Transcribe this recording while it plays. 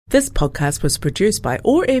This podcast was produced by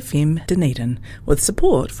OAR FM Dunedin with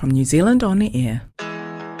support from New Zealand On the Air.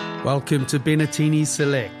 Welcome to Bennettini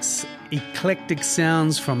Selects, eclectic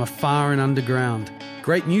sounds from afar and underground.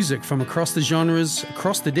 Great music from across the genres,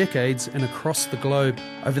 across the decades and across the globe.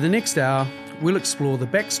 Over the next hour, we'll explore the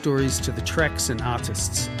backstories to the tracks and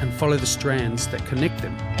artists and follow the strands that connect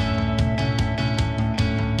them.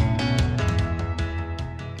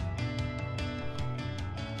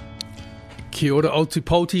 Kia ora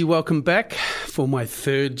Otupoti, welcome back for my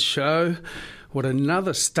third show. What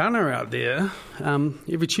another stunner out there.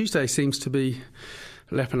 Every Tuesday seems to be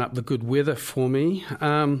lapping up the good weather for me.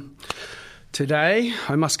 Today,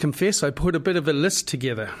 I must confess, I put a bit of a list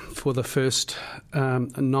together for the first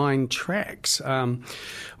 9 tracks.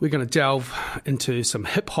 We're going to delve into some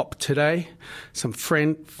hip-hop today, some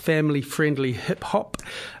family-friendly hip-hop.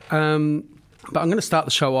 But I'm going to start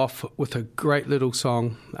the show off with a great little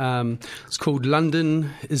song. It's called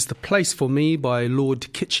London is the Place for Me by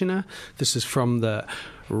Lord Kitchener. This is from the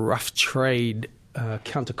Rough Trade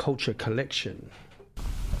Counterculture collection.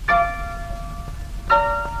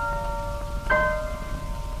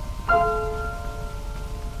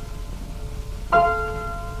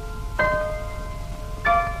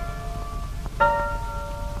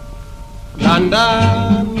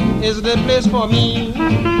 London is the place for me.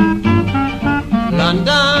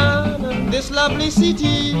 London, this lovely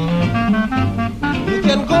city. You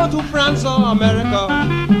can go to France or America,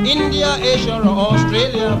 India, Asia or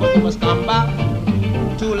Australia, but you must come back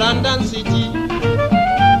to London City.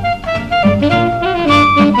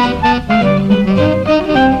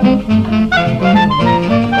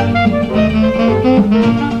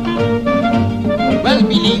 Well,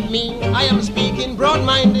 believe me, I am speaking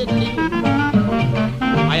broad-mindedly.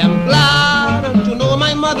 I am glad to know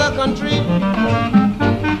my mother country.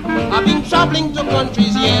 I've been traveling to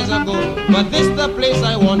countries years ago, but this the place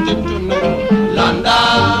I wanted to know. London,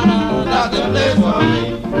 that's the place for me.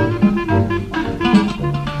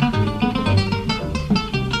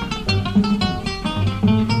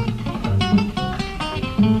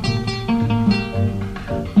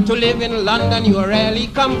 To live in London you are really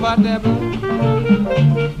comfortable,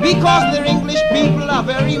 because the English people are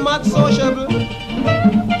very much sociable.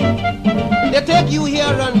 They take you here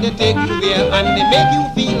and they take you there, and they make you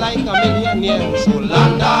feel like a millionaire. So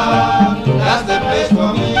London, that's the place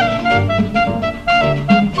for me.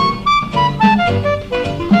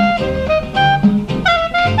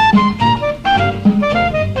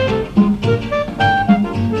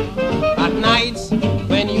 At nights,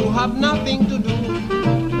 when you have nothing to do,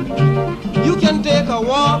 you can take a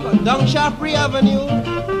walk down Shaftesbury Avenue.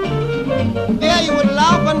 There you will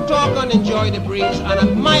laugh and talk and enjoy the breeze and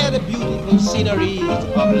admire the beautiful scenery of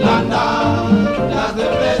London. That's the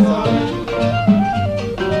place for me.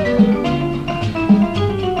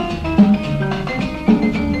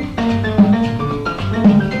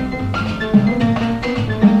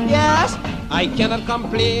 Yes, I cannot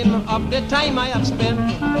complain of the time I have spent.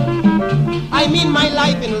 I mean, my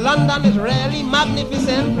life in London is really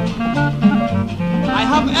magnificent. I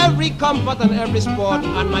have every comfort and every sport,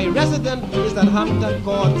 and my residence is at Hampton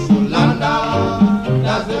Court. So London,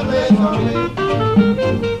 that's the place for me.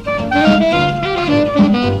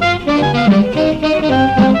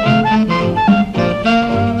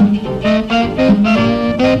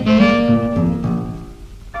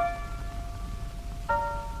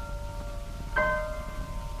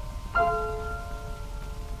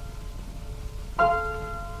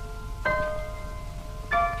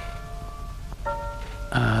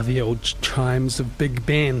 The old chimes of Big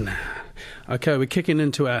Ben. Okay, we're kicking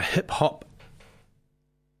into our hip-hop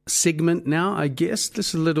segment now, I guess. This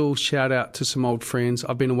is a little shout-out to some old friends.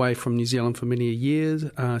 I've been away from New Zealand for many years,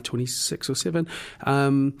 26 or 7.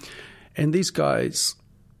 And these guys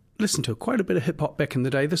listened to quite a bit of hip-hop back in the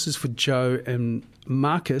day. This is for Joe and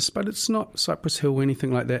Marcus, but it's not Cypress Hill or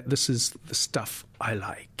anything like that. This is the stuff I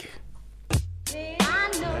like.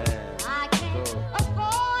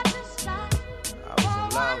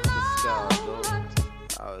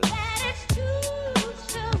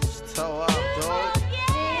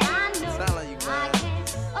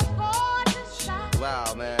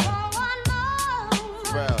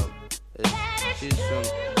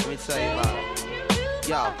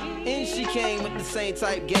 Yo, and she came with the same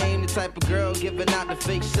type game, the type of girl giving out the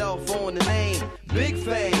fake cell phone, the name Big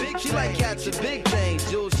Fame. She like catching big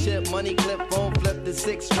things, jewel ship, money clip, phone flip, the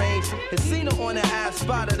 6 range. And seen her on the ass,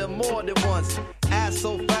 spotted her more than once. Ass ass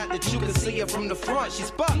so fat that you can see her from the front. She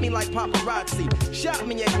spot me like paparazzi, shot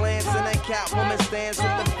me a glance, and that Catwoman stands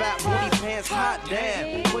with the fat booty pants. Hot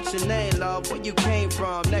damn, what's your name, love? Where you came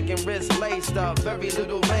from? Neck and wrist laced up, very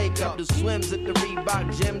little makeup. The swims at the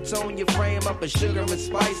Reebok gym tone your frame up, a sugar and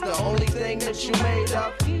spice, the only thing that you made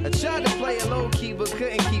up. I tried to play it low key, but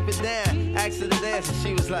couldn't keep it down. Asked her to dance, and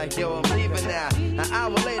she was like, yo, I'm leaving now. An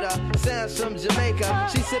hour later, sounds from Jamaica.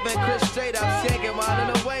 She sipping Chris straight up, skanking while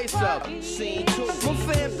in the waist up. Scene 2. My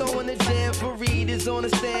fam throwing the jam for Reed is on the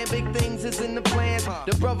stand. Big things is in the plans.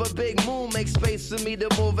 The brother Big Moon makes space for me to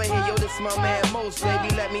move in here. Yo, this my man Most,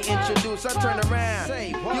 baby, let me introduce. I turn around.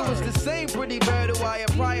 You was the same pretty bird who I had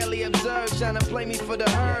priorly observed, trying to play me for the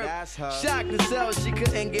herb. Shocked to sell, she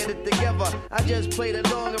couldn't get it together. I just played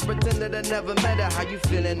along and pretended I never met her. How you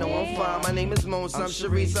feeling? No, I'm fine. My name is Mons. I'm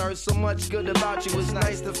Sharice. I heard so much good about you. It's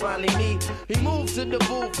nice to finally meet. He moved to the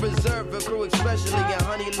booth, reserved for crew, especially, and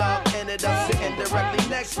Honey Love ended up sitting directly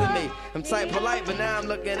next to me. I'm type polite, but now I'm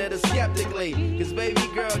looking at her skeptically. Cause baby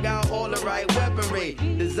girl got all the right weaponry.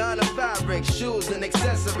 Designer fabric, shoes and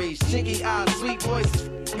accessories. Chinky eyes, sweet voices,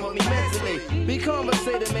 on me mentally. We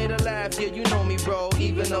conversated, made her laugh, yeah, you know me, bro.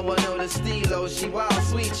 Even though I know the stilo, she wild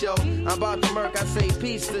sweet, yo. I'm about to murk, I say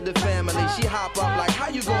peace to the family. She hop up like, how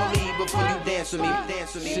you gonna leave before you dance with me?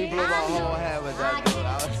 Dance with me. She blew my whole head with that dude.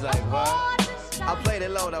 I was like, what? I played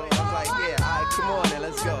it low though. I was like, yeah, alright, come on then,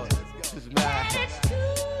 let's go. This is mad.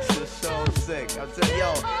 This is so sick. I'm telling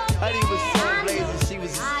yo, Honey was so blazing. She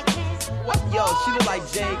was, yo, she looked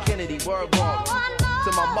like Jane Kennedy. Word walk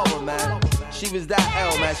to my mother, man. She was that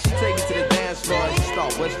L, man. She take me to the dance floor and she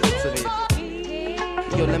start whispering to me.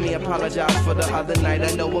 Yo, let me apologize for the other night.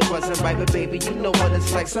 I know it wasn't right, but baby, you know what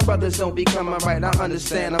it's like. Some brothers don't be coming right. I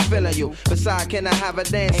understand, I'm feeling you. Besides, can I have a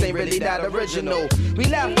dance? Ain't really that original. We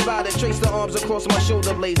laughed about it, traced the arms across my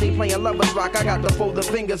shoulder blades. They playing lovers rock, I got to fold the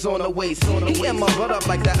fingers on the waist. He in my butt up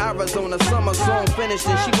like the Arizona summer song finished,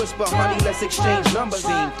 and she whispered, honey, let's exchange numbers.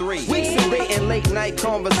 Scene 3. Weeks and dating, late night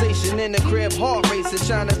conversation in the crib, heart racing,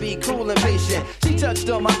 trying to be cool and patient. She touched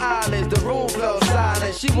on my eyelids, the room fell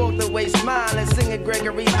silent. She walked away smiling, singing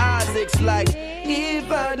Gregory Isaacs like,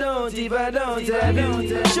 if I don't, have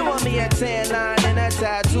you. Showing me a tan line and a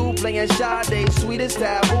tattoo, playing Sade, sweetest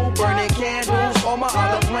taboo, burning candles. All my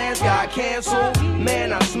other plans got canceled.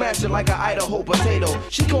 Man, I smashed it like an Idaho potato.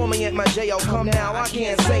 She called me at my jail, come now, I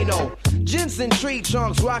can't say no. Jensen tree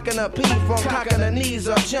trunks, rocking a pee from cocking her knees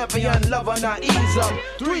up. Champion lover, not ease up.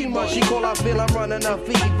 3 months, she call, I feel I'm running a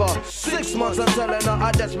fever. 6 months, I'm telling her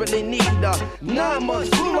I desperately need her. 9 months,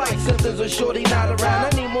 flu-like symptoms of shorty not around. I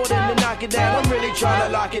need more than to knock it down, I'm really trying to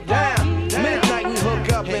lock it down. Midnight, we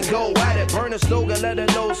hook up and go at it. Burn a slogan, let her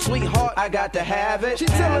know, sweetheart, I got to have it. She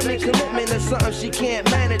telling me commitment is something she can't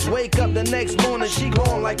manage. Wake up the next morning, she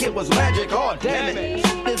gone like it was magic. Oh, damn it.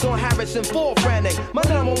 It's on Harrison, full frantic. My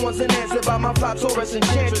number one's an answer by my flop Taurus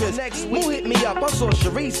enchantress. Next week, who hit me up? I saw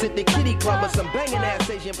Sharice at the kitty club with some banging ass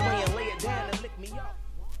Asian playing, lay it down and lick me up.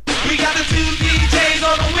 We got the 2 DJs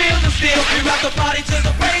on the wheels and steel. We rock the party to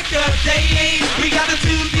the break of day. We got the 2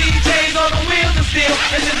 DJs on the wheels and steel.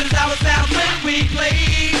 And this is how it sounds when we play.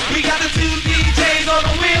 We got the 2 DJs on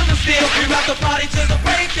the wheels and steel. We rock the party to the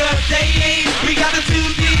break of day. We got the 2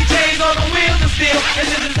 DJs on the wheels and steel. And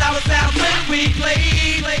this is how it sounds when we play.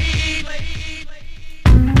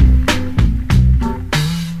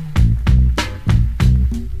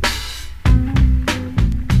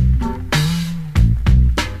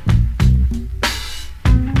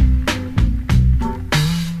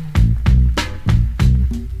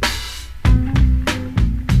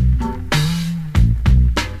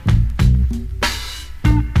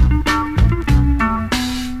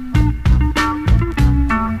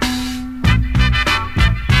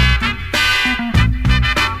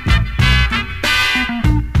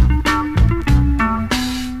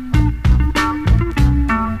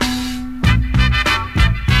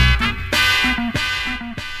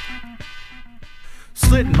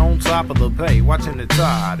 Of the bay, watching the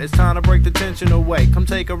tide. It's time to break the tension away. Come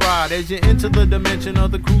take a ride as you enter the dimension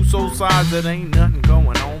of the Crusoe sides. That ain't nothing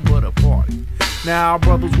going on but a party. Now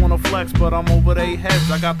brothers wanna flex, but I'm over their heads.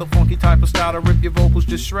 I got the funky type of style to rip your vocals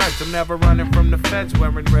to shreds. I'm never running from the feds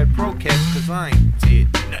wearing red pro cats, cause I ain't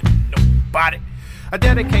did nothing, nobody. I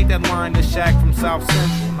dedicate that line to Shaq from South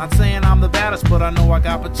Central. Not saying I'm the baddest, but I know I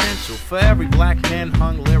got potential. For every black man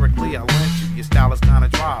hung lyrically, I lent you. Your style is kinda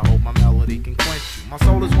dry, I hope my melody can quench you. My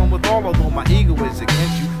soul is one with all, although my ego is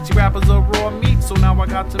against you. See, rappers are raw meat, so now I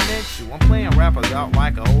got to mint you. I'm playing rappers out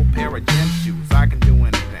like an old pair of gym shoes. I can do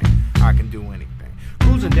anything, I can do anything.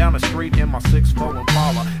 Cruising down the street in my 6'4"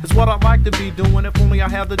 Impala. It's what I'd like to be doing if only I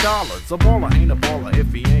had the dollars. A baller ain't a baller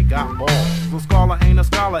if he ain't got balls. A scholar ain't a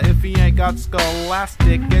scholar if he ain't got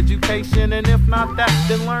scholastic education. And if not that,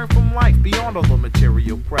 then learn from life beyond all the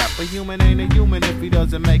material crap. A human ain't a human if he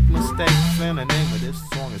doesn't make mistakes. And the name of this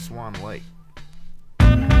song is Swan Lake.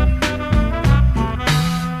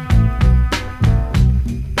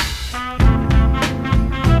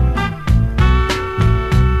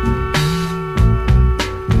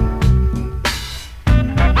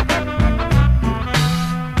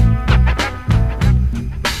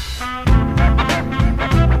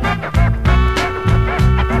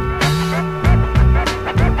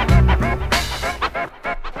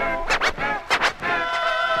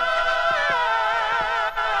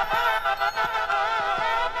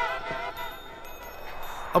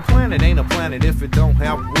 A planet ain't a planet if it don't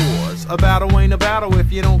have wars. A battle ain't a battle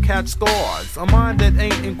if you don't catch scars. A mind that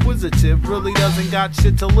ain't inquisitive really doesn't got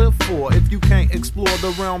shit to live for. If you can't explore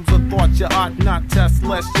the realms of thought, you ought not test,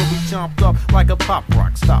 lest you'll be chomped up like a pop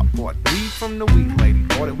rock. Stop, bought weed from the weed lady,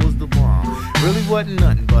 thought it was the bomb. Really wasn't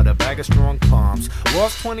nothing but a bag of strong palms.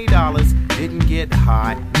 Lost $20, didn't get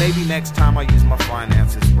high. Maybe next time I use my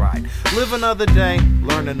finances right. Live another day,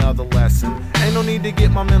 learn another lesson. Ain't no need to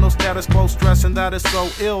get my mental status quo stressing. That is so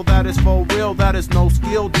ill, that is for real, that is no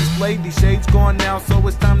skill displayed. These shades gone now, so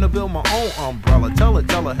it's time to build my own umbrella. Tell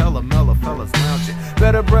a hella mellow fellas lounging.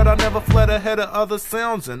 Better bread, I never fled ahead of other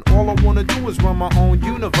sounds. And all I wanna do is run my own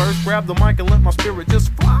universe. Grab the mic and let my spirit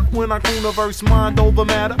just fly. When I universe, mind over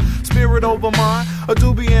matter, spirit over mind. A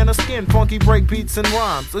doobie and a skin, funky break beats and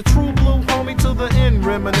rhymes. A true blue homie to the end,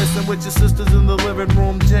 reminiscing with your sisters in the living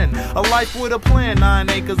room den. A life with a plan, 9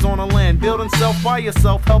 acres on a land. Building self by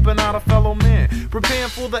yourself, helping out a fellow man. Preparing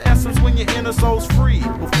for the essence when your inner soul's free.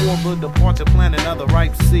 Before the departure, plant another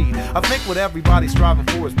ripe seed. I think what everybody's striving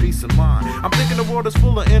for is peace of mind. I'm thinking the world is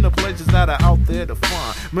full of inner pleasures that are out there to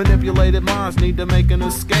find. Manipulated minds need to make an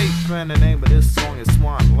escape. And the name of this song is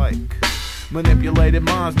Swan Lake. Manipulated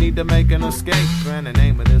minds need to make an escape. And the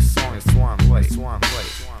name of this song is Swan Lake. Swan Lake.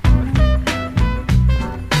 Swan Lake.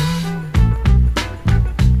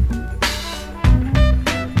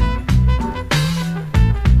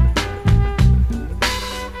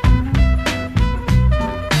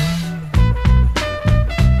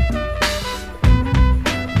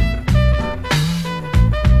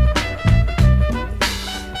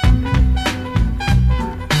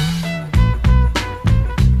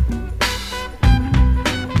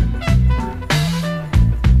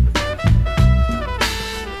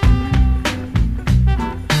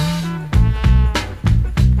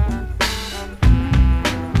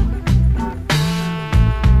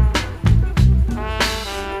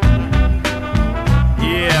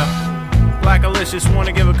 Just want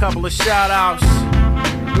to give a couple of shout outs.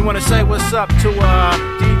 We want to say what's up to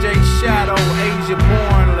DJ Shadow, Asia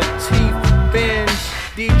Born, Lateef, Benj,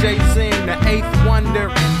 DJ Zing, the Eighth Wonder,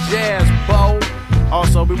 and Jazz Bo.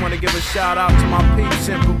 Also, we want to give a shout out to my peeps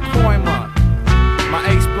in Pacoima, my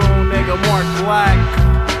A-Spoon nigga Mark Black,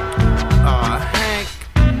 Hank,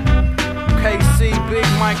 KC, Big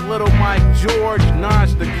Mike, Little Mike, George,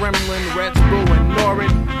 Naj, the Gremlin, Reds, Boo, and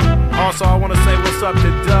Norrin. Also, I want to say what's up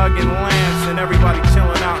to Doug and Lance and everybody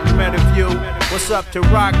chilling out in Meadowview. What's up to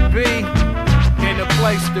Rock B, in the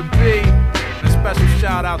place to be. And a special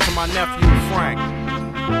shout out to my nephew Frank.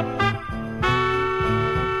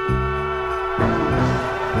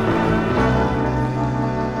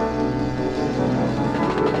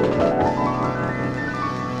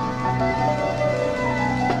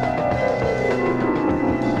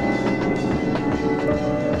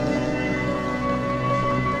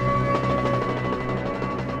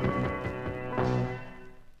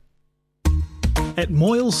 At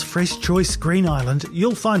Moyle's Fresh Choice Green Island,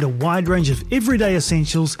 you'll find a wide range of everyday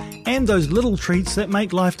essentials and those little treats that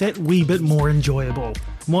make life that wee bit more enjoyable.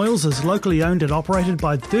 Moyle's is locally owned and operated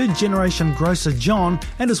by third-generation grocer John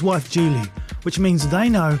and his wife Julie, which means they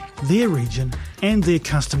know their region and their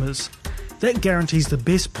customers. That guarantees the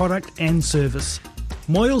best product and service.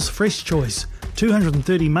 Moyle's Fresh Choice,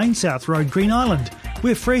 230 Main South Road, Green Island,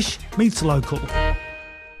 where fresh meets local.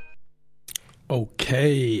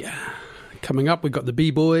 Okay. Coming up, we've got the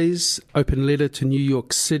B-Boys, Open Letter to New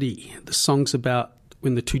York City. The song's about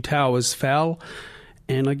when the two towers fell,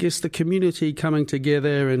 and I guess the community coming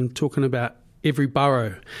together and talking about every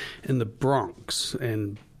borough in the Bronx,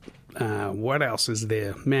 and what else is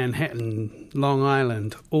there? Manhattan, Long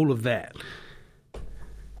Island, all of that.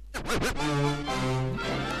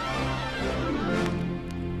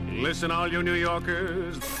 Listen, all you New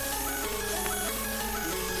Yorkers.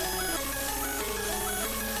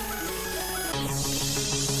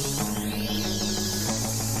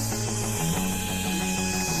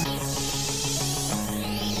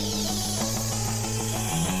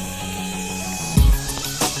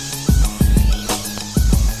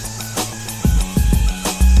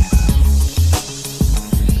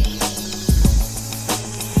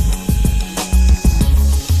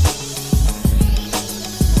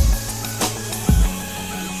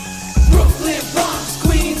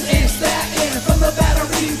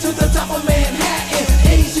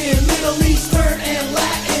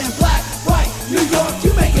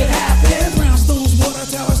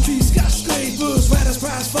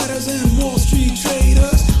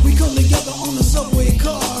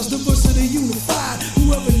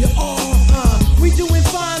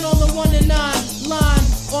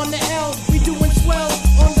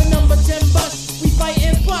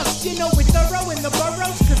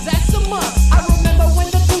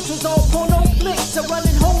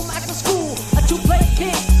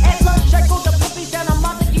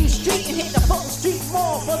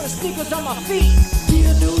 my feet.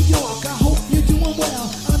 Dear New York, I hope you're doing well.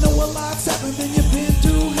 I know a lot's happened and you've been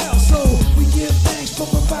through hell. So we give thanks for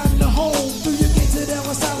providing a home. Through your gated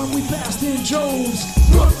Ellis Island, we passed in droves.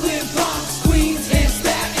 Brooklyn, Bronx, Queens, and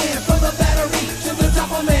Staten. From the Battery to the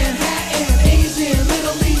top of Manhattan. Asian,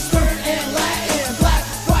 Middle Eastern, and Latin. Black,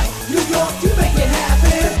 white, New York, you make it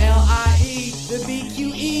happen. L-I-E, the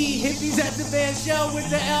B-Q-E. Hippies at the band show with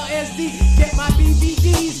the LSD. Get my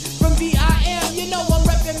BBDs from VIM. You know I'm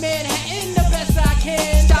reppin' Manhattan the best I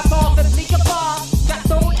can. Stop off the Bleecker Bar, got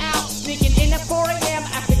thrown out. Sneaking in at 4 a.m.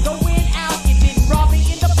 after going out. You didn't rob me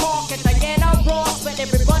in the park at Diana Ross. But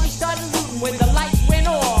everybody started looting when the lights went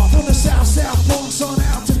off. From the South Bronx on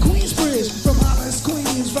out to Queensbridge. From Hollis,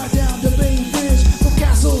 Queens, right down to Bay Bridge. From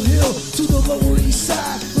Castle Hill to the Lower East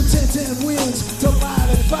Side. From 1010 Winds to Live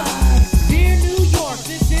at 5. Dear New York,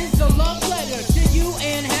 this is a love letter to you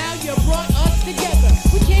and how you brought us together.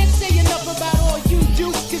 We can't say enough about all you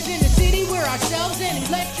do, cause in the city we're ourselves and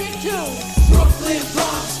electric too. Brooklyn,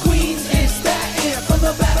 Bronx, Queens, and Staten. From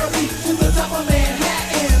the Battery to the top of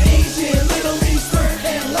Manhattan. Asian, Middle Eastern,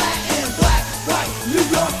 and Latin. Black, white, New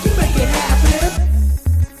York, you make it happen.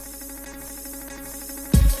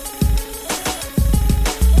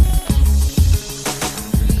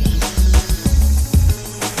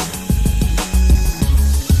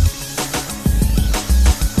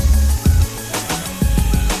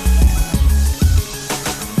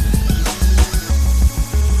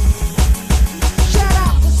 Shout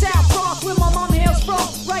out to South Park where my mom hails from.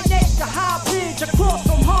 Right next to High Bridge, across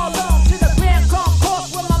from Harlem to the Grand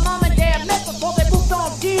Concourse where my mom and dad met before they moved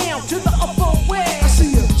on down to the Upper I West.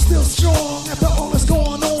 see you still strong after all that's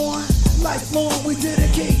going on. Lifelong, we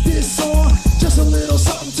dedicate this song. Just a little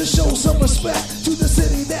something to show some respect to the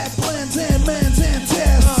city that blends and mends and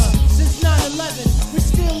tests. Since 9/11, we're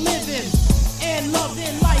still living and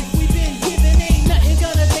loving life we've been given. Ain't nothing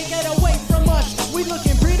gonna take it away from us. We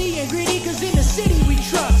looking pretty and greedy cause in the city we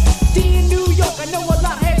trust. Dear New York, I know a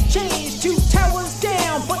lot has changed. 2 towers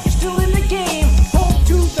down, but you're still in the game. Home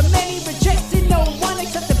to the many, rejected no one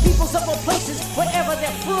except the peoples of all places, wherever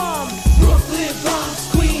they're from. Brooklyn, Bronx,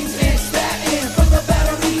 Queens, and Staten. From the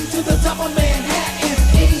Battery to the top of Manhattan.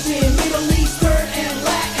 Asian, Middle Eastern, and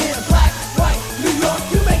Latin. Black, white, New York,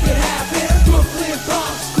 you make it happen. Brooklyn,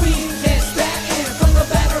 Bronx, Queens, and Staten. From the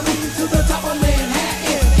Battery to the top of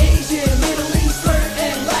Manhattan. Asian, Middle Eastern,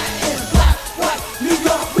 and Latin. Black, white, New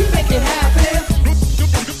York, we make it happen.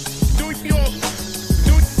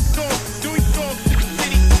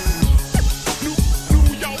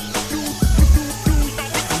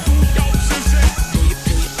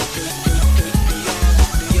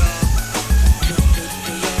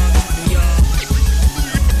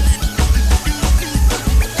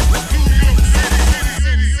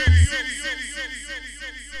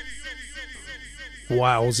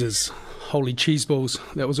 Wowzers. Holy cheese balls.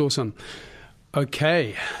 That was awesome.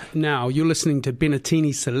 Okay, now you're listening to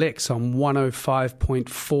Bennettini Selects on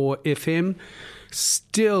 105.4 FM.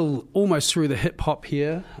 Still almost through the hip-hop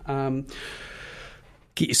here.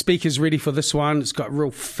 Get your speakers ready for this one. It's got real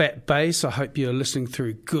fat bass. I hope you're listening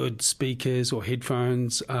through good speakers or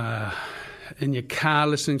headphones. In your car,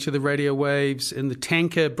 listening to the radio waves. In the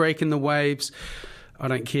tanker, breaking the waves. I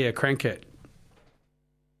don't care. Crank it.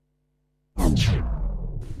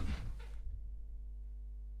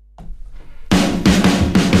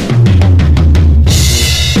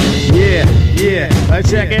 Yeah,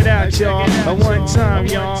 check it out, y'all. One time,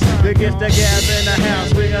 y'all. The gift that gab in the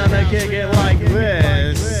house. We're gonna kick it like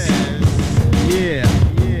this. Yeah.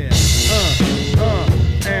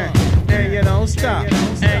 And you don't stop.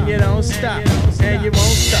 And you don't stop. And you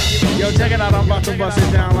won't stop. Yo, check it out. I'm about to bust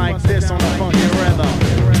it down like this on the funky rhythm.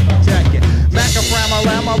 Check it.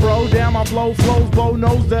 Macafram, I bro, down my flows, Bo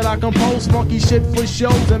knows that I compose funky shit for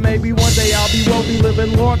shows. And maybe one day I'll be wealthy,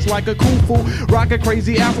 living large like a cool fool. Rock a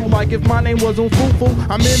crazy afro like if my name wasn't Fufu.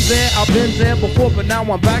 I'm in there, I've been there before, but now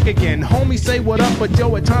I'm back again. Homies say what up, but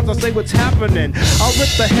yo, at times I say what's happening. I'll rip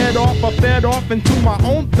the head off, I fed off into my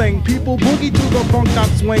own thing. People boogie to the funk I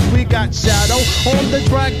swing. We got Shadow on the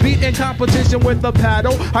track, beat in competition with the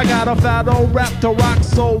paddle. I got a fat old rap to rock,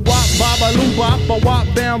 so wop, babaloo, bop, a wop,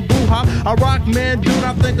 bamboo hop. I rock, man, do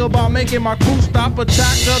not think about making my crew stop.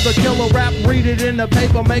 Attack of the killer rap, read it in the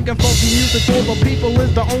paper. Making funky music for the people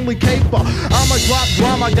is the only caper. I'ma drop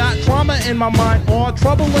drama, got trauma in my mind, or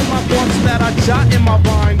trouble in my thoughts that I jot in my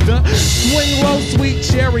binder. Swing low, sweet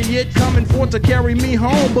chariot, coming forth to carry me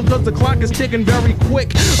home because the clock is ticking very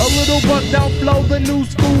quick. A little bugged out flow, the new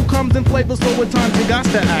school comes in flavor, so at times you got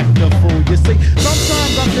to act a fool. You see,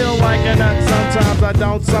 sometimes I feel like a nut, sometimes sometimes I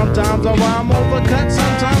don't. Sometimes I rhyme overcut,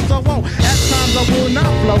 sometimes I won't. At times I will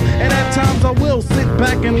not flow, and at times I will sit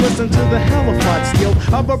back and listen to the hellified skill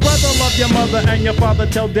of a brother. Love your mother and your father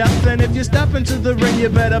till death. And if you step into the ring, you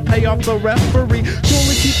better pay off the referee.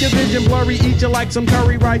 Surely keep your vision blurry. Eat you like some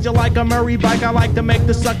curry, ride you like a Murray bike. I like to make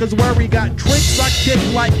the suckers worry. Got tricks, I kick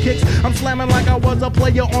like kicks. I'm slamming like I was a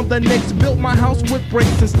player on the Knicks. Built my house with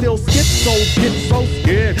bricks and still skip. So get so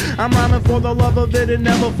scared. I'm rhyming for the love of it and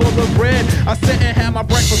never for the bread. I sit and have my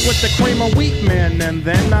breakfast with the cream of wheat, man. And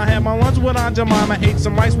then I had my lunch with Aunt Jemima. Ate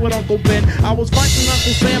some rice with Uncle Ben. I was fighting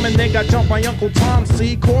Uncle Sam and then got jumped by Uncle Tom.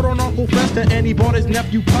 See, caught on Uncle Fester and he bought his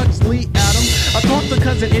nephew Pugsley Adam. I talked to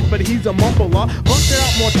cousin It, but he's a mumbler. Busted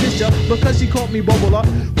out Morticia because she called me Bobola.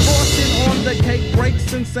 Frosting on the cake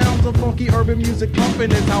breaks and sounds of funky urban music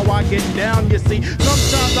pumping is how I get down, you see.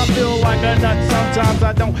 Sometimes I feel like a nut, sometimes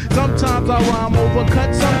I don't. Sometimes I rhyme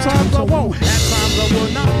overcut, sometimes I won't. At times I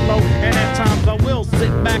will not flow, and at times I will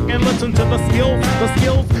sit back and listen to the skills.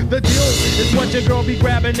 The deal is what your girl be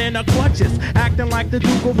grabbing in her clutches. Acting like the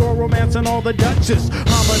Duke of All Romance and all the Duchess.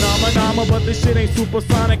 I'm but this shit ain't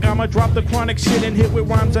supersonic. I'ma drop the chronic shit and hit with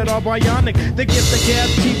rhymes that are bionic. The gift of cab,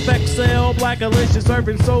 cheap XL, black delicious,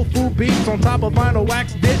 serving soul food beats on top of vinyl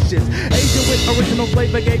wax dishes. Asian with original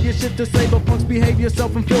flavor, gave you shit to savor. Punks behave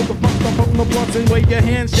yourself and feel the funk. Stomp on the blunts and wave your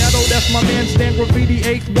hands. Shadow, that's my man. Stan Graffiti,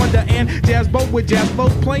 Eighth Wonder, and Jazz Boat with Jazz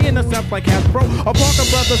Boat playing the stuff like Hasbro. A Parker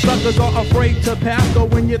brother suckers are afraid to pass. Go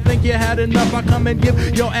when you think you had enough, I come and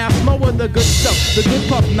give your ass more of the good stuff. The good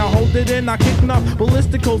pup, now hold it in, I kick enough.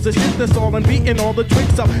 Ballisticals, the shit that's all and beating all the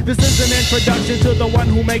tricks up. This is an introduction to the one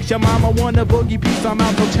who makes your mama wanna boogie piece. I'm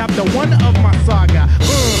out to chapter 1 of my saga.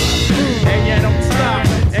 And you don't stop,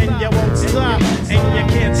 and you won't stop, and you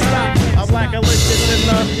can't stop. A black delicious in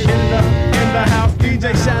the house.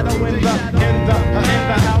 DJ Shadow in the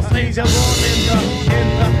house. Asia Lawn in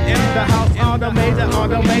the house.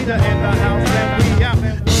 Automator in the house. And we out.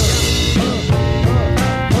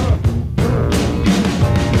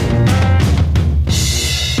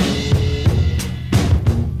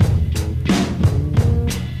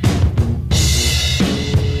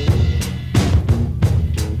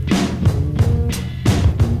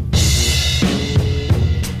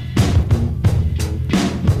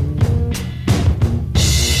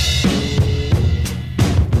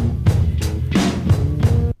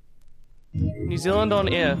 New Zealand on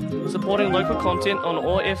Air, supporting local content on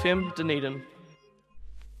OAR FM Dunedin.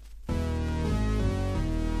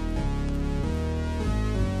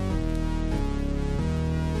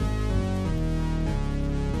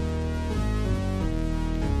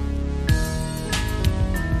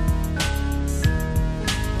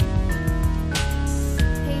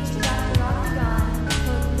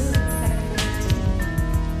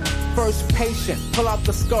 First patient, pull out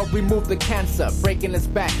the skull, remove the cancer. Breaking his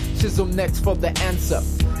back, chisel next for the answer.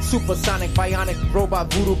 Supersonic, bionic,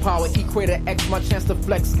 robot, voodoo power. Equator X, my chance to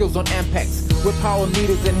flex skills on Ampex. With power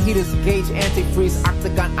meters and heaters, gauge antifreeze,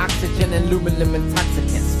 octagon, oxygen, and aluminum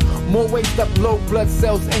intoxicants. More waste up, low blood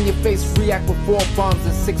cells in your face. React with 4 bombs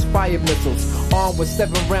and 6 fire missiles. Armed with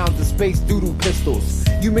 7 rounds of space doodle pistols.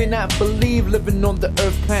 You may not believe living on the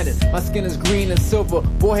Earth planet. My skin is green and silver,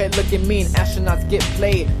 forehead looking mean. Astronauts get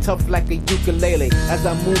played, tough like a ukulele. As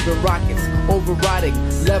I move in rockets, overriding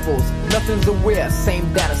levels. Nothing's aware,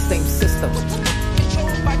 same data, same system.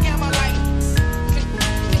 Controlled by gamma light.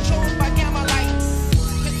 Controlled by gamma light.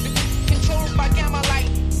 Controlled by gamma light.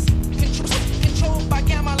 Controlled by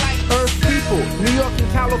gamma light. Earth people, New York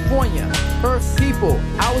and California. Earth people,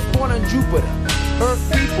 I was born on Jupiter.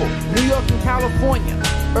 Earth people, New York and California.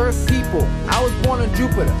 Earth people, I was born on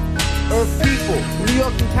Jupiter. Earth people, New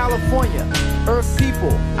York and California. Earth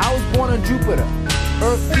people, I was born on Jupiter.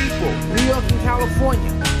 Earth people, New York and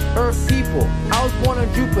California. Earth people, I was born on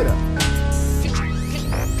Jupiter.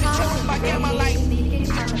 Controlled by gamma light.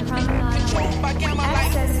 Controlled by gamma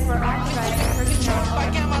light. Controlled by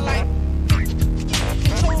gamma light.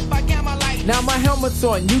 Controlled by gamma light. Now my helmet's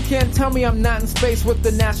on. You can't tell me I'm not in space with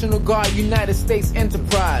the National Guard, United States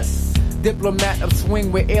Enterprise. Diplomat of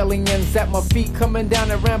swing with aliens at my feet, coming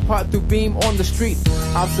down a rampart through beam on the street.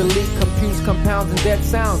 Obsolete, confused compounds and dead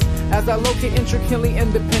sounds. As I locate intricately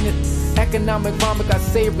independent economic vomit, I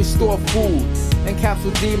save, restore food. In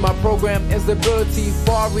Capsule D, my program is ability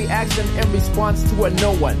for reaction in response to a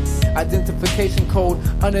no one. Identification code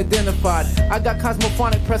unidentified. I got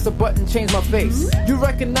cosmophonic, press a button, change my face. You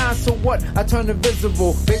recognize, so what? I turn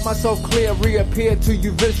invisible, make myself clear, reappear to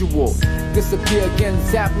you visual. Disappear again,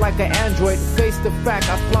 zap like an android. Face the fact,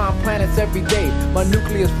 I fly on planets every day. My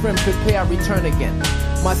nucleus friend, prepare, I return again.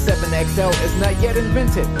 My 7XL is not yet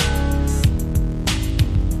invented.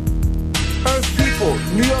 Earth people,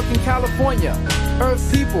 New York and California.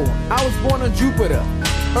 Earth people, I was born on Jupiter.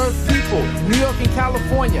 Earth people, New York and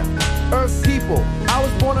California. Earth people, I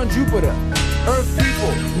was born on Jupiter. Earth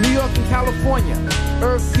people, New York and California.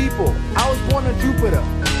 Earth people, I was born on Jupiter.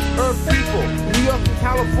 Earth people, New York and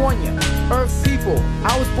California. Earth people,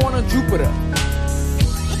 I was born on Jupiter.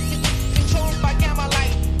 Controlled by gamma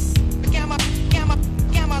light. Gamma light.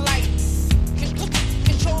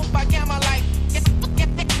 Controlled by gamma light.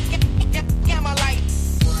 Gamma light.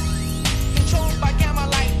 Controlled by gamma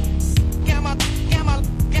light. Gamma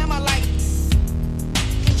light.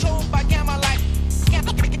 Controlled by gamma light.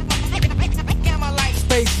 Gamma light.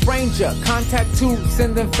 Space Ranger, contact 2,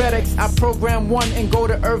 sending FedEx. I program 1 and go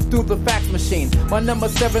to Earth through the fax machine. My number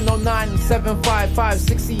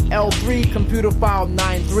 709-755-60L3, computer file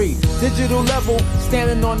 93. Digital level,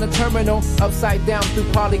 standing on the terminal, upside down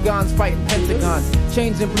through polygons, fighting pentagons.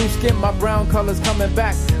 Changing blue skin, my brown color's coming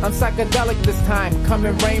back. I'm psychedelic this time,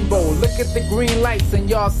 coming rainbow. Look at the green lights and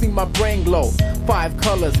y'all see my brain glow. 5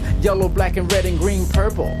 colors, yellow, black, and red, and green,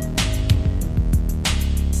 purple.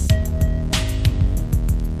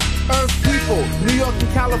 Earth people, New York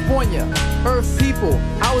and California. Earth people,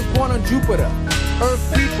 I was born on Jupiter.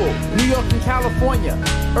 Earth people, New York and California.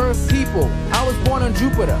 Earth people, I was born on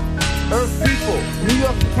Jupiter. Earth people, New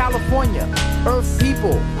York and California. Earth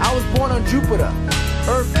people, I was born on Jupiter.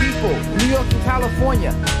 Earth people, New York and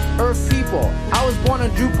California. Earth people, I was born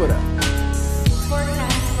on Jupiter.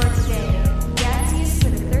 Forecast for today. Gas use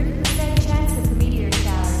with a 30% chance of meteor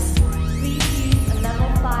showers. Please use a level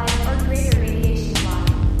 5 or greater radiation block.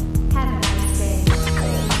 Have a nice day.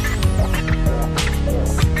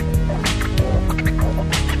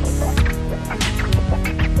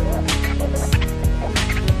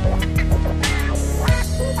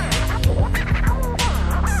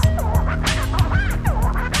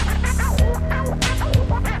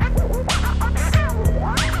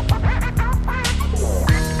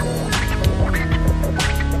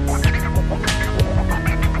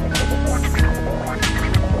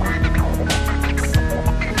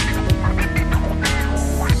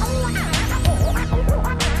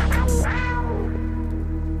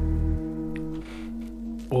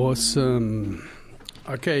 Awesome.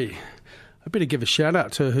 Okay, I better give a shout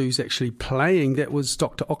out to who's actually playing. That was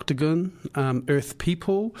Dr. Octagon, Earth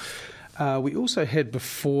People. We also had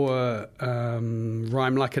before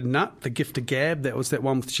Rhyme Like a Nut, The Gift of Gab. That was that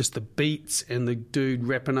one with just the beats and the dude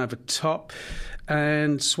rapping over top.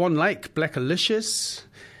 And Swan Lake, Blackalicious.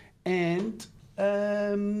 And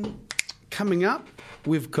coming up,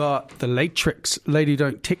 we've got The Latrix, Lady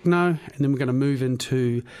Don't Techno. And then we're going to move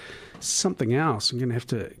into something else. I'm going to have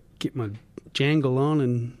to get my jangle on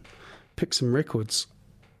and pick some records.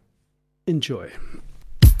 Enjoy.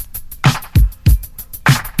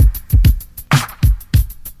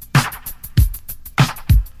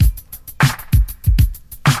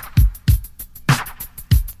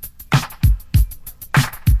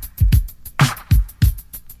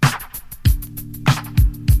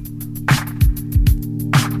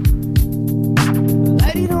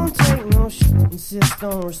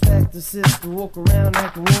 Don't respect the sister, walk around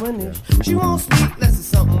like a womanish. She won't speak unless it's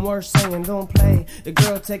something worth saying. Don't play, the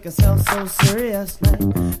girl take herself so serious.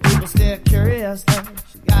 People stare curious.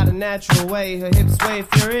 She got a natural way, her hips sway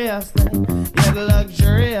furious. Yeah, the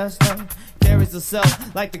luxurious. Carries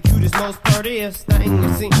herself like the cutest, most prettiest thing you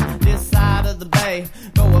see. This side of the bay,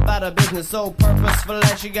 go about her business so purposeful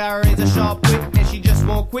that she got razor sharp wit and she just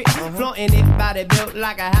won't quit. Flaunting it, body built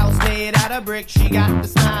like a house made out of brick. She got the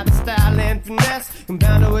smile, the style and finesse,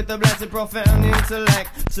 compounded with the blessed profound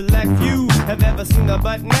intellect. Select few have ever seen her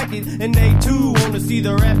butt naked, and they too wanna see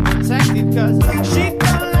the rep protected. Cause she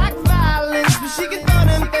don't like violence, but she can throw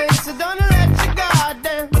them things, so don't let your guard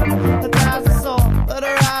down. Her thighs are soft, but her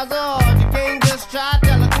eyes are hard. You can't just try,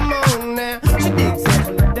 tell her, come on now. She digs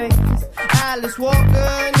Angela Davis, Alice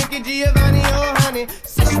Walker, Nikki Giovanni, or honey.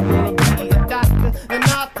 Says she wanna be a doctor, an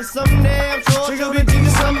author someday. I'm sure she'll be teaching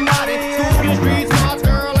somebody. School the street smart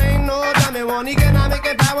girl ain't no dummy. Want economic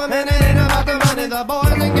empowerment, it ain't about the money. The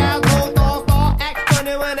boys and gals both all act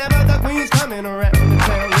funny whenever the queen's coming around the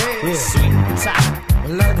town. Yeah, sweet and tight,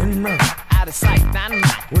 learning out of sight,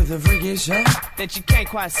 dynamite with a freaky shot that you can't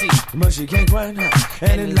quite see, but you can't quite hide.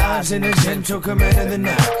 And it lies in the gentle command of the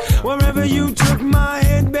night. Wherever you took my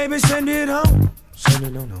head, baby, send it home. Send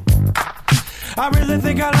it on. I really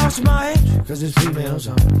think I lost my edge, cause it's females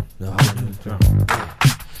on the whole new throne.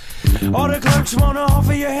 All the clerks wanna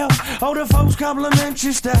offer you help, all the folks compliment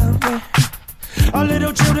your style. Yeah. All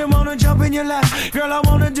little children wanna jump in your lap, girl, I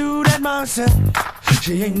wanna do that myself.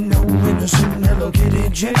 She ain't no innocent Hello Kitty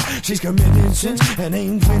chick, she's committed sins and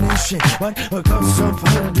ain't finished yet. But because of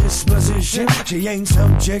her disposition, she ain't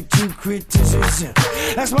subject to criticism.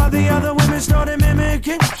 That's why the other women started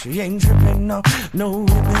mimicking. She ain't tripping off no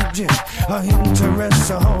images. Her interests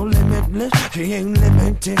are all limitless. She ain't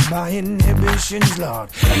limited by inhibitions, Lord.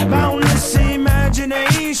 Boundless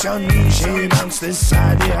imagination. She bounced this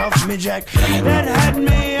idea off me, Jack, that had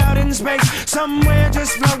me out in space, somewhere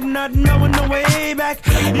just floating, not knowing the way back.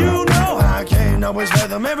 You know I can't always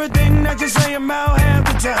fathom everything that you say about half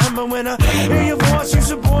the time, but when I hear your voice, you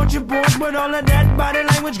support your board with all of that body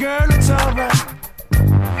language, girl. It's alright.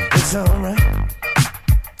 It's alright.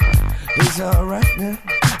 It's alright now.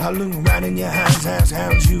 I look right in your eyes, ask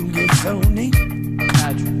how'd you get so neat?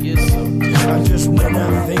 How'd you get so neat? Just when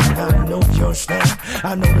I think I know your style,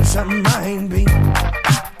 I know there's something I ain't be.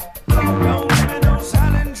 Don't give me no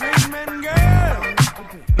silent treatment, girl.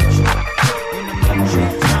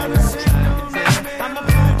 I'm a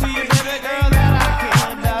prove to you, baby girl, that I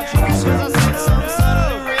care about you. 'Cause I see something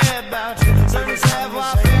subtly read about you. Some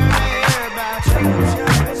savoir faire about you.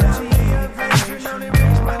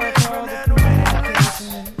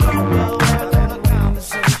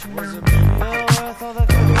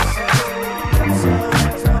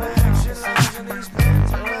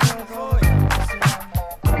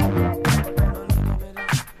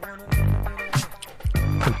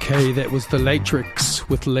 Okay, that was the Latrix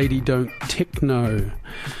with Lady Don't Techno.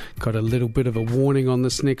 Got a little bit of a warning on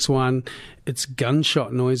this next one. It's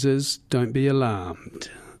gunshot noises. Don't be alarmed.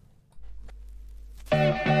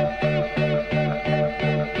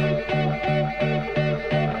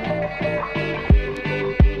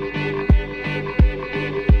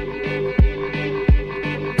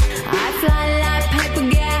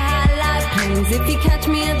 If you catch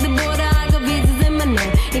me at the border, I got visas in my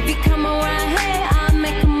name. If you come around here, I'll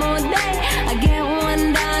make them all day. I get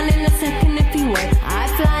one down in a second if you wait. I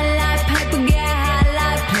fly like paper, get high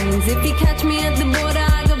like planes. If you catch me at the border,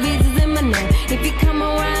 I got visas in my name. If you come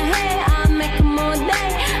around here, I'll make them all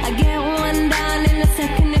day. I get one down in a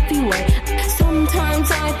second if you wait.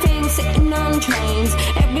 Sometimes I think sitting on trains.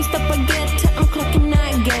 Every step I get to, I'm clocking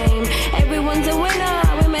that game. Everyone's a winner,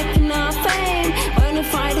 we're making our fame.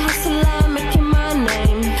 Bonafide hustler, making my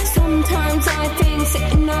name. Sometimes I think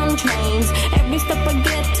sitting on trains. Every step I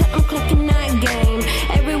get to, I'm clocking that game.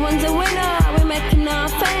 Everyone's a winner, we're making our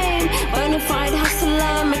fame. Bonafide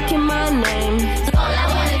hustler, making my name. All I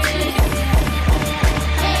wanna do is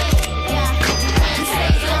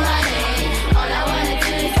take your money. All I wanna do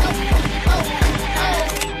is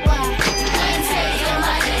take your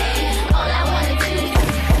money. All I wanna do is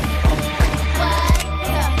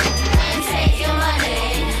take your money.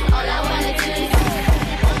 All I wanna do is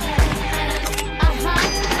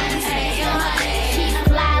take your money. She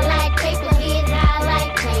fly like paper, get high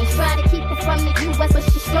like planes. Try to keep her from the US, but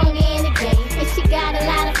she's stronger in the game. And she got a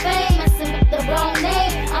lot of fame, messing with the wrong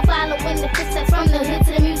name. I'm following the footsteps from the hood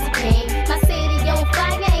to the music game. My city on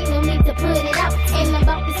fire, ain't no need to put it out. And I'm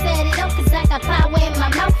about to set it up, 'cause I got power in my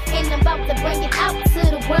mouth. And I'm about to bring it out to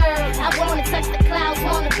the world. I wanna touch the clouds,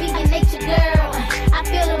 wanna be a nature girl. I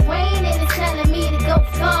feel the rain and it's telling me to go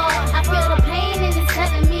far. I feel the pain and it's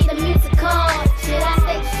telling me the music call. Should I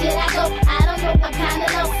stay, should I go? I don't know, I'm kinda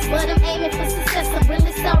lost. But I'm aiming for success, I'm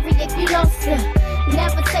really sorry if you lost.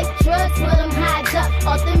 Never take drugs, but I'm high up.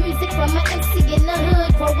 All the music from an MC in the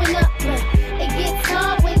hood growing up. It gets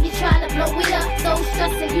hard when you try to blow it up. So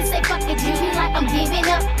stressing, you say fuck it, you be like I'm giving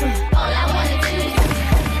up. All I wanna do is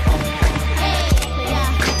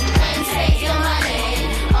take your money.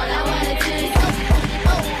 All I wanna do is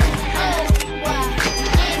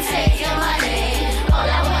take your money. All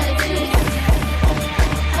I wanna do is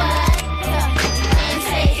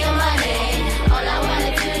take your money. All I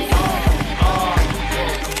wanna do is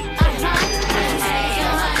take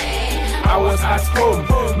your money. I was at home,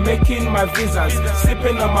 making my visas,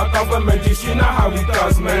 sipping on my government juice, you know how it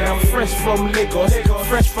does, man. I'm fresh from Lagos,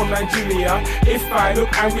 fresh from Nigeria. If I look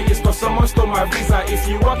angry, it's 'cause someone stole my visa. If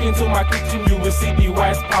you walk into my kitchen, you will see the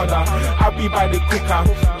white powder. I'll be by the cooker,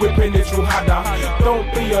 whipping it through harder. Don't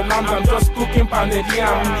be alarmed, I'm just cooking pounded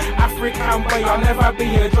yam. African boy, I'll never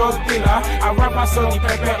be a drug dealer. I rather sell the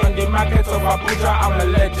pepper in the market of Abuja. I'm a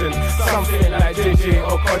legend, something like JJ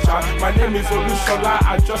Okocha. My name is Olushola,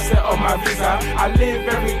 I just set on my visa. I live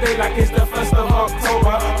every day like it's the 1st of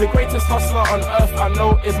October. The greatest hustler on earth I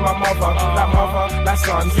know is my mother. Like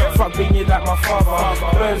sons, fuck being you like my father.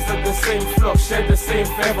 Birds of the same flock, share the same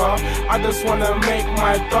feather. I just wanna make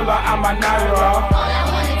my dollar and my naira. All I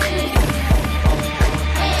wanna do is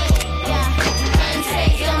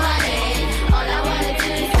take your money. All I wanna do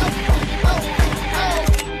is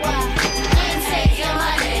take your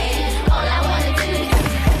money. All I wanna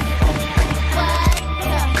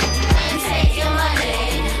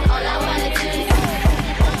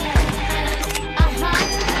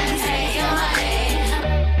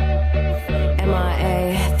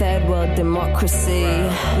democracy.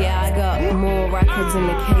 Yeah, I got more records than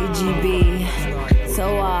the KGB.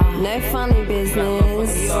 So, no funny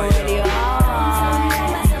business. You already are.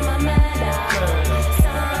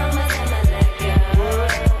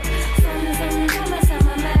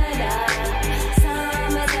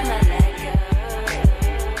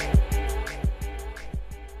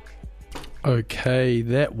 Okay,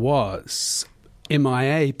 that was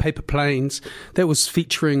MIA, Paper Planes. That was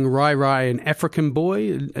featuring Rai Rai and African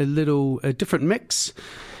Boy, a different mix,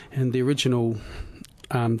 and the original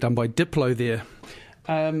done by Diplo there.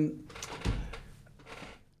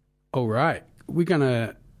 All right, we're going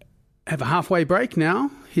to have a halfway break now.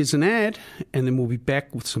 Here's an ad, and then we'll be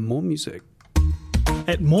back with some more music.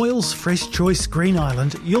 At Moyles Fresh Choice Green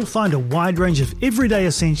Island, you'll find a wide range of everyday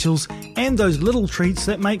essentials and those little treats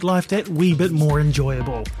that make life that wee bit more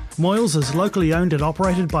enjoyable. Moyles is locally owned and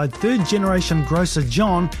operated by third-generation grocer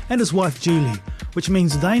John and his wife Julie, which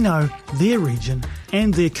means they know their region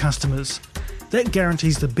and their customers. That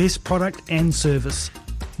guarantees the best product and service.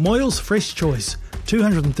 Moyles Fresh Choice,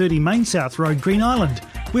 230 Main South Road, Green Island,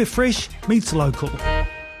 where fresh meets local.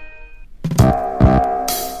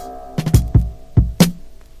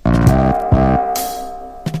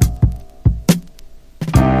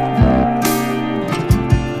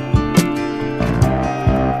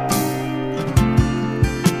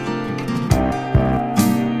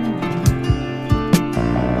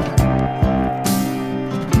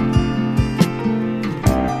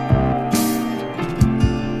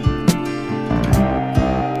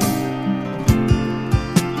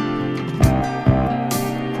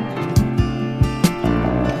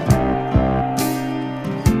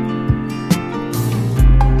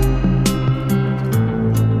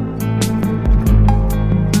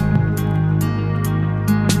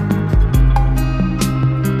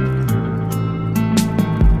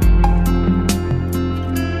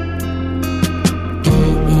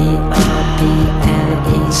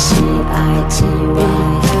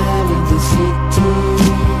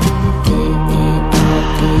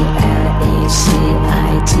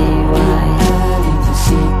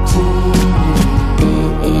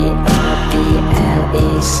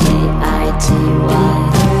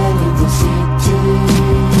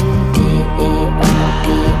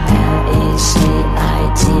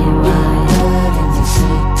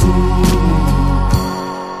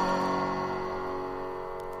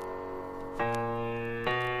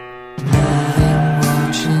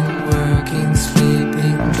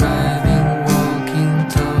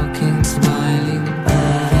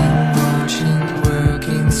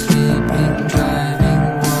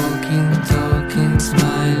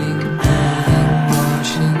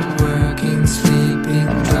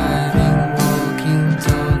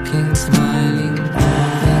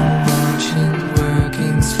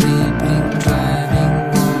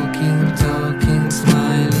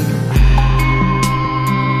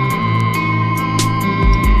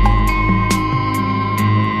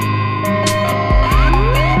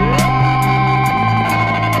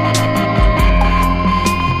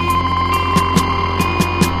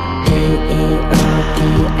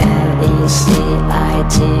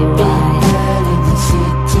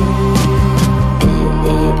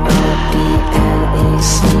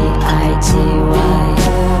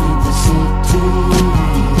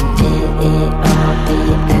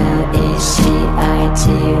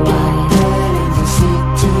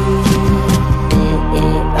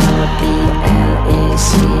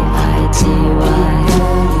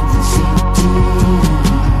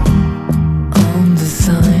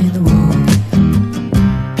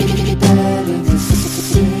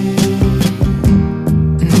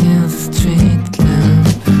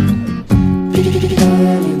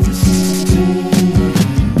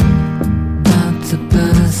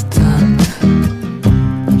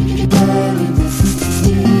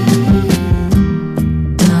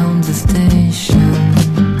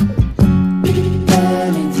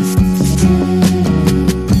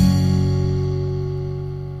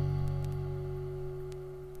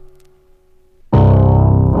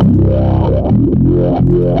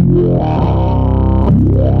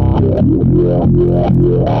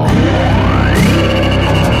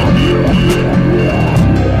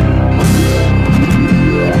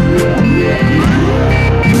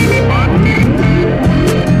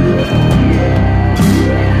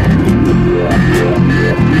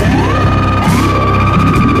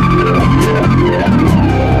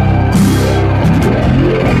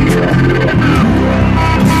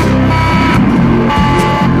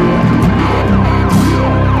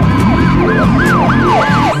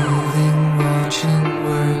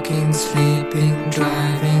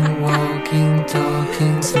 Driving, walking,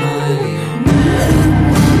 talking, smiling.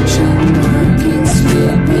 Watching, working.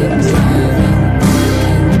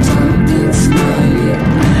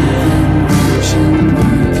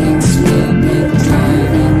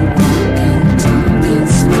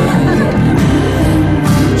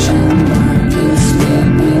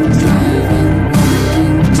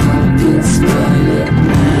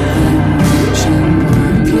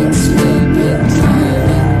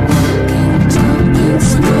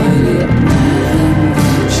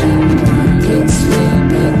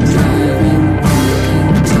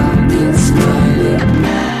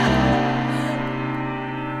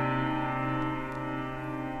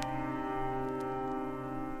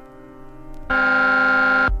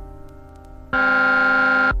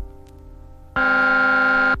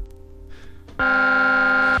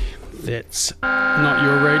 that's not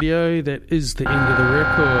your radio. That is the end of the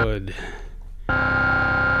record.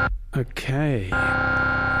 Okay.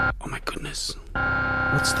 Oh my goodness.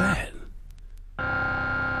 What's that?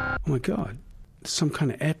 Oh my God. Some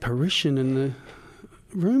kind of apparition in the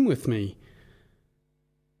room with me.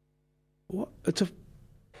 What?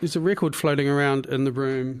 There's a record floating around in the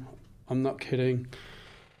room. I'm not kidding.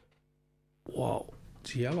 Whoa.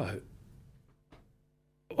 It's yellow.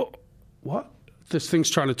 Oh, what? This thing's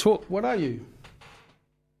trying to talk. What are you?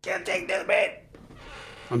 Can't take it to the bed.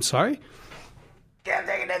 I'm sorry? Can't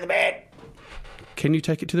take it to the bed. Can you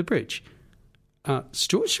take it to the bridge?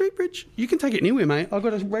 Stewart Street Bridge? You can take it anywhere, mate. I've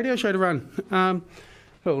got a radio show to run.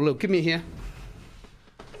 Look, give me here.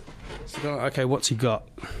 Okay, what's he got?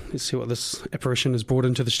 Let's see what this apparition has brought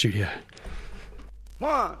into the studio.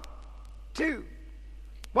 1, 2,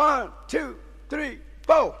 1, 2, 3,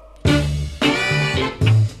 4.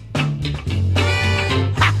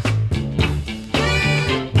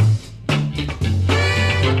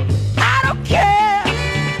 I don't care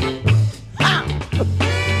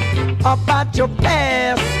about your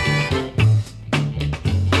past.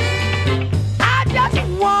 I just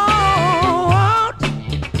want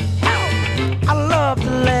our love to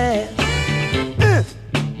last.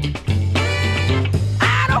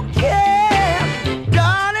 I don't care,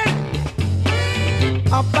 darling,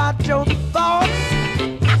 about your thoughts.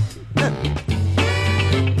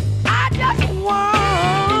 I just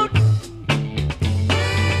want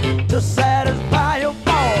to satisfy your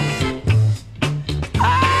thoughts.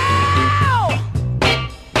 Oh,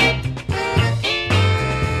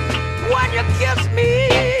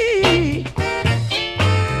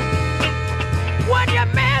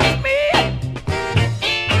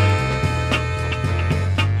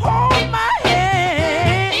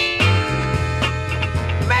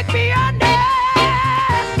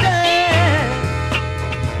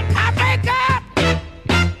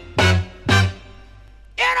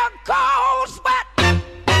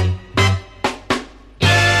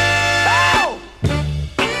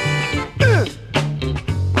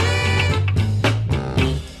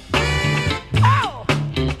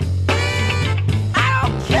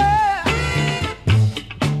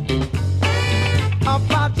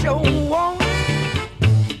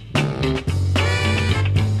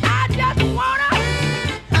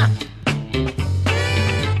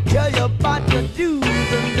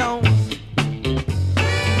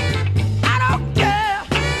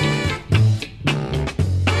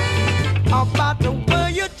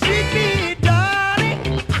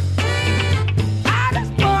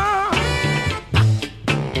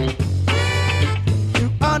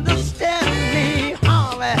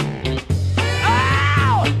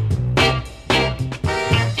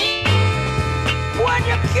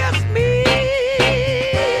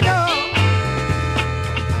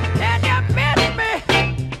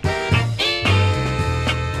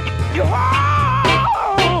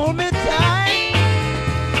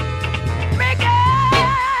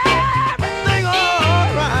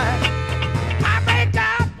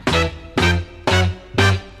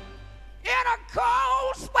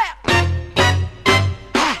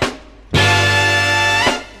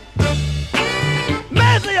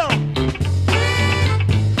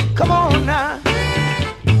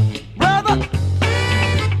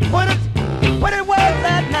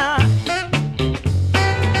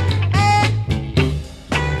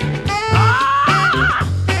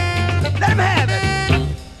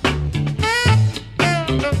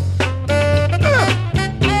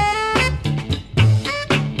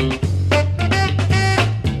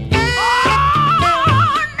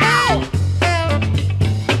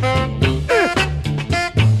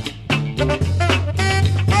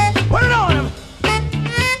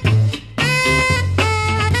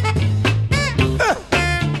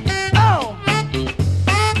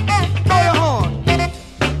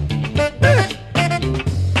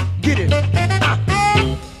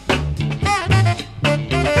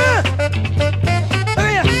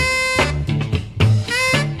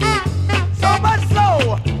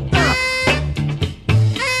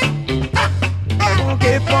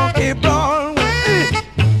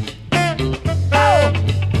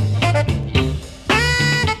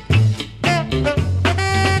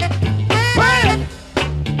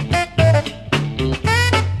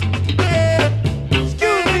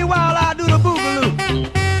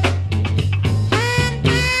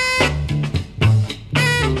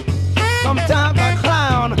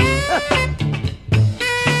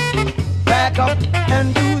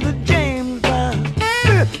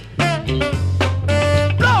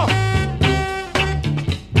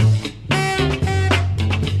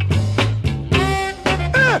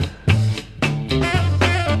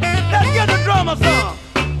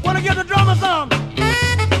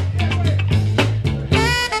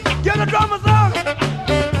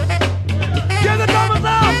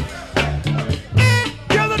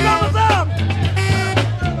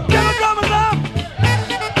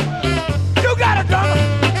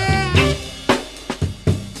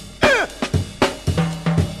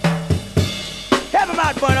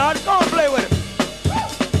 fun, artist. Go on, play with it.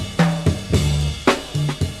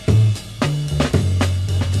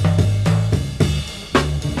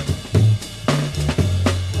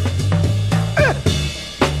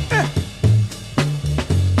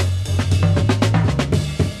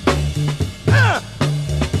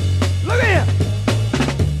 Look here.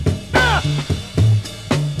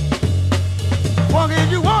 Funky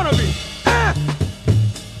as you wanna be.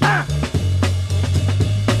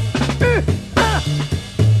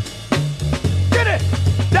 Get it.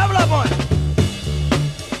 Double up on it.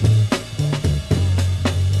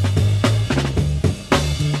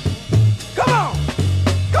 Come on.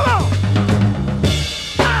 Come on.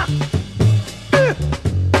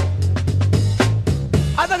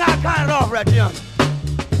 I think I'll count it off right there.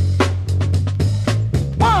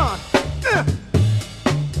 1,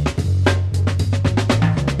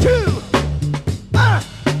 2,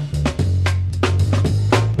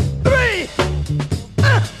 3,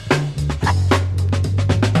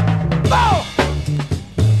 4.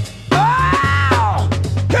 Oh,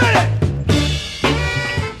 get it.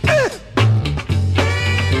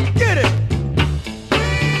 Get it.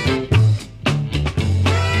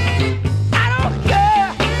 I don't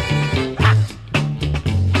care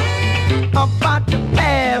about the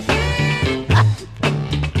past.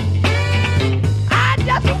 I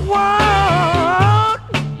just want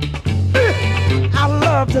our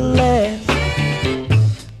love to last.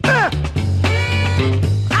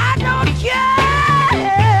 I don't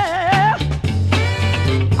care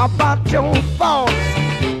about your faults.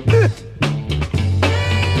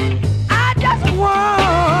 I just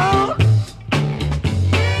want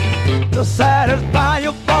to satisfy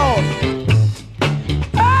your faults.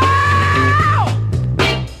 Oh!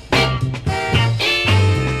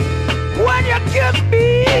 When you kiss me,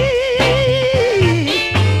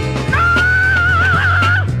 no!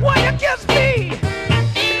 When you kiss me,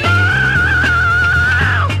 no!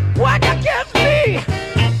 When you kiss me,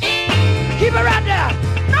 keep it right there.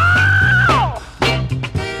 No!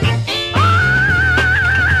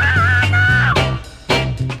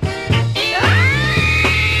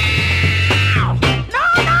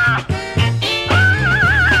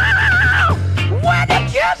 When you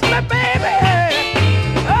kiss me, baby,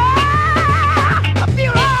 I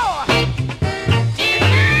feel all.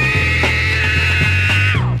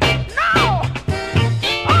 No,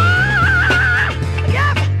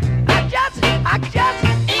 yeah, I can't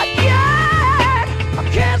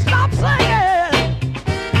stop singing.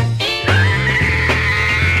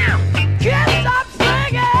 Can't stop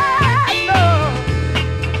singing. No,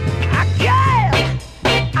 I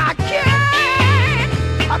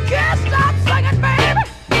can't stop singing, baby.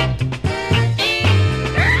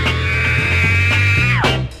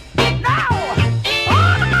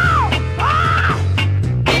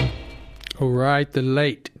 All right, the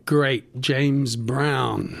late, great James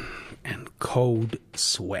Brown and Cold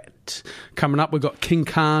Sweat. Coming up, we've got King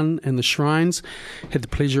Khan and the Shrines. Had the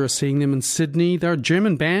pleasure of seeing them in Sydney. They're a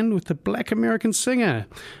German band with a black American singer.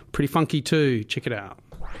 Pretty funky too. Check it out.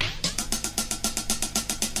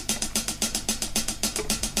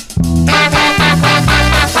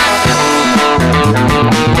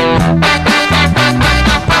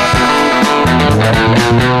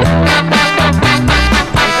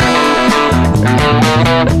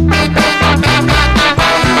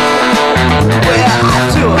 Well, I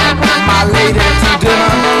took my lady to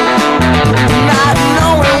dinner, not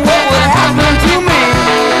knowing what would happen to me.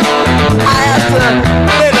 I asked her,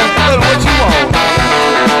 lady, what you want?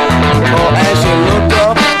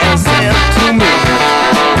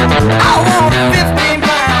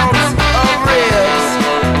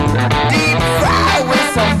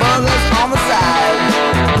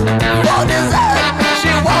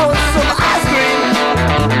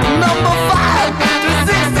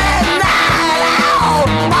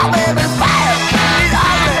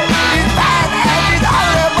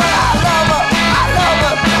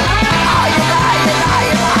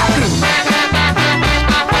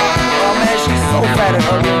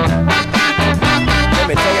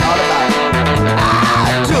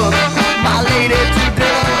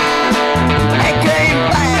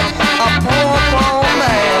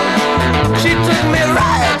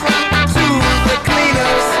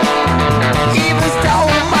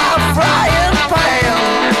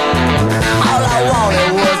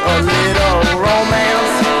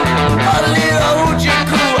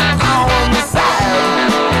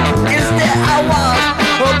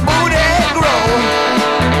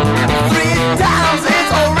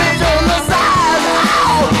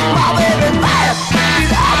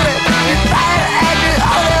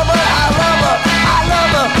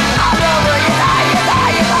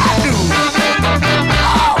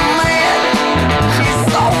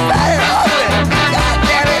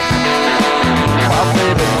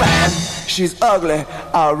 she's ugly,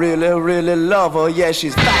 I really, really love her. Yeah,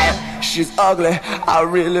 she's fat, she's ugly, I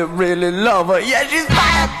really, really love her. Yeah, she's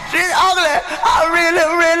fat, she's ugly, I really,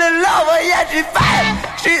 really love her. Yeah, she's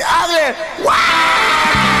fat, she's ugly. Wow!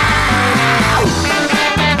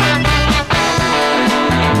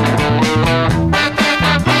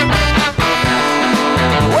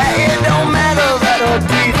 Well, it don't matter that her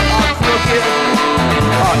teeth are crooked,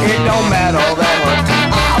 or it don't matter that her teeth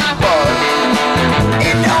are bugged.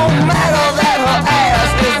 It don't matter that her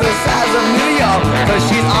ass is the size of New York, 'cause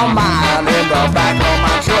she's on mine in the back of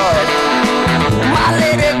my truck. My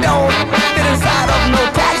lady don't fit inside of no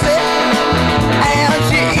taxi, and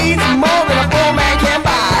she eats more than a poor man can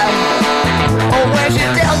buy. Oh, when she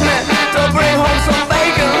tells me to bring home some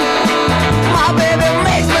bacon, my baby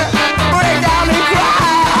makes me break down and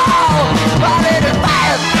cry. Oh, my lady's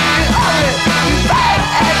fat, she's ugly, she's fat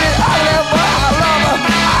and she's ugly, but I love her,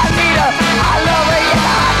 I need her, I love her, yes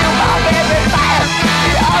I do. My baby's fat,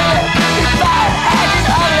 she's ugly, she's fat and she's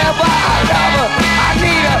ugly, but I love her, I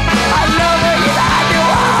need her, I love her, yes I do.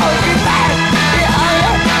 Oh, she's fat, she's ugly,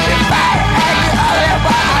 she's fat and she's ugly,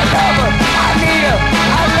 but I love her, I need her,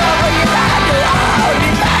 I love her, yes I do. Oh,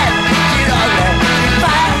 she's fat, she's ugly, she's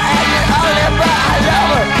fat and she's ugly, but I love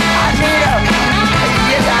her, I need her,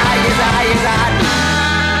 yes I do.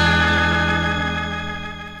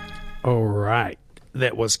 All right,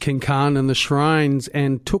 that was King Khan and the Shrines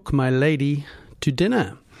and Took My Lady to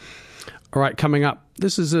Dinner. All right, coming up,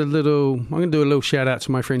 this is I'm going to do a little shout out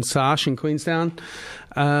to my friend Sash in Queenstown.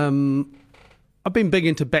 I've been big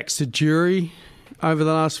into Baxter Jury over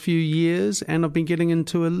the last few years, and I've been getting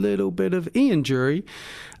into a little bit of Ian Jury.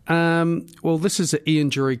 Well, this is an Ian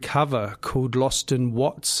Jury cover called Lost in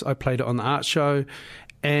Watts. I played it on the art show,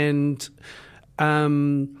 and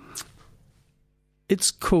it's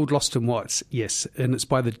called Lost in Watts, yes, and it's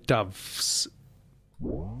by the Doves.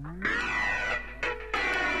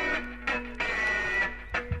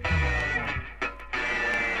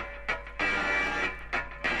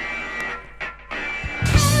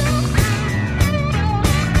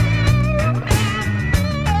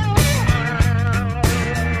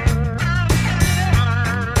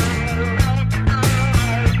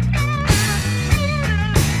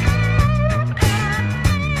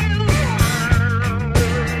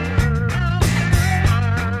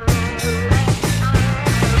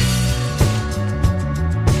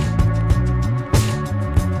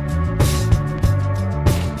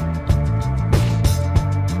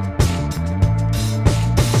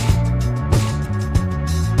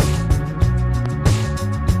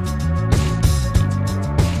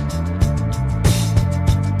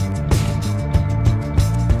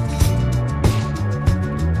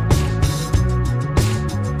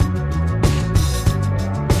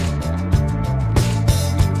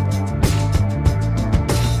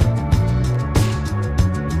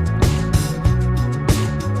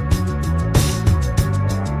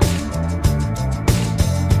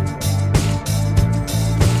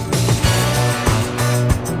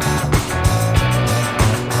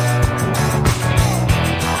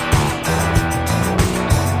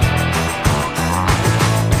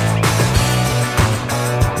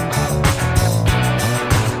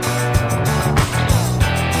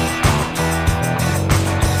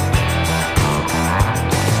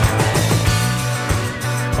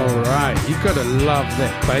 You've got to love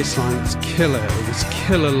that bass line. It's killer. It was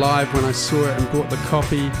killer live when I saw it and bought the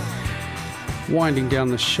copy. Winding down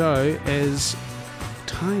the show as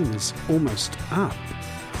time is almost up.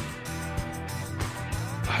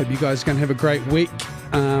 I hope you guys are going to have a great week.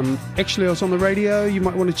 Actually, I was on the radio. You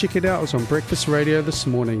might want to check it out. I was on Breakfast Radio this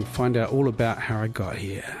morning. Find out all about how I got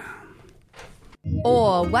here.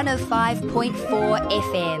 Or 105.4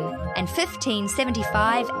 FM and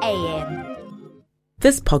 1575 AM.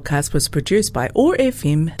 This podcast was produced by OAR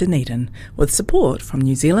FM Dunedin with support from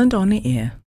New Zealand On the Air.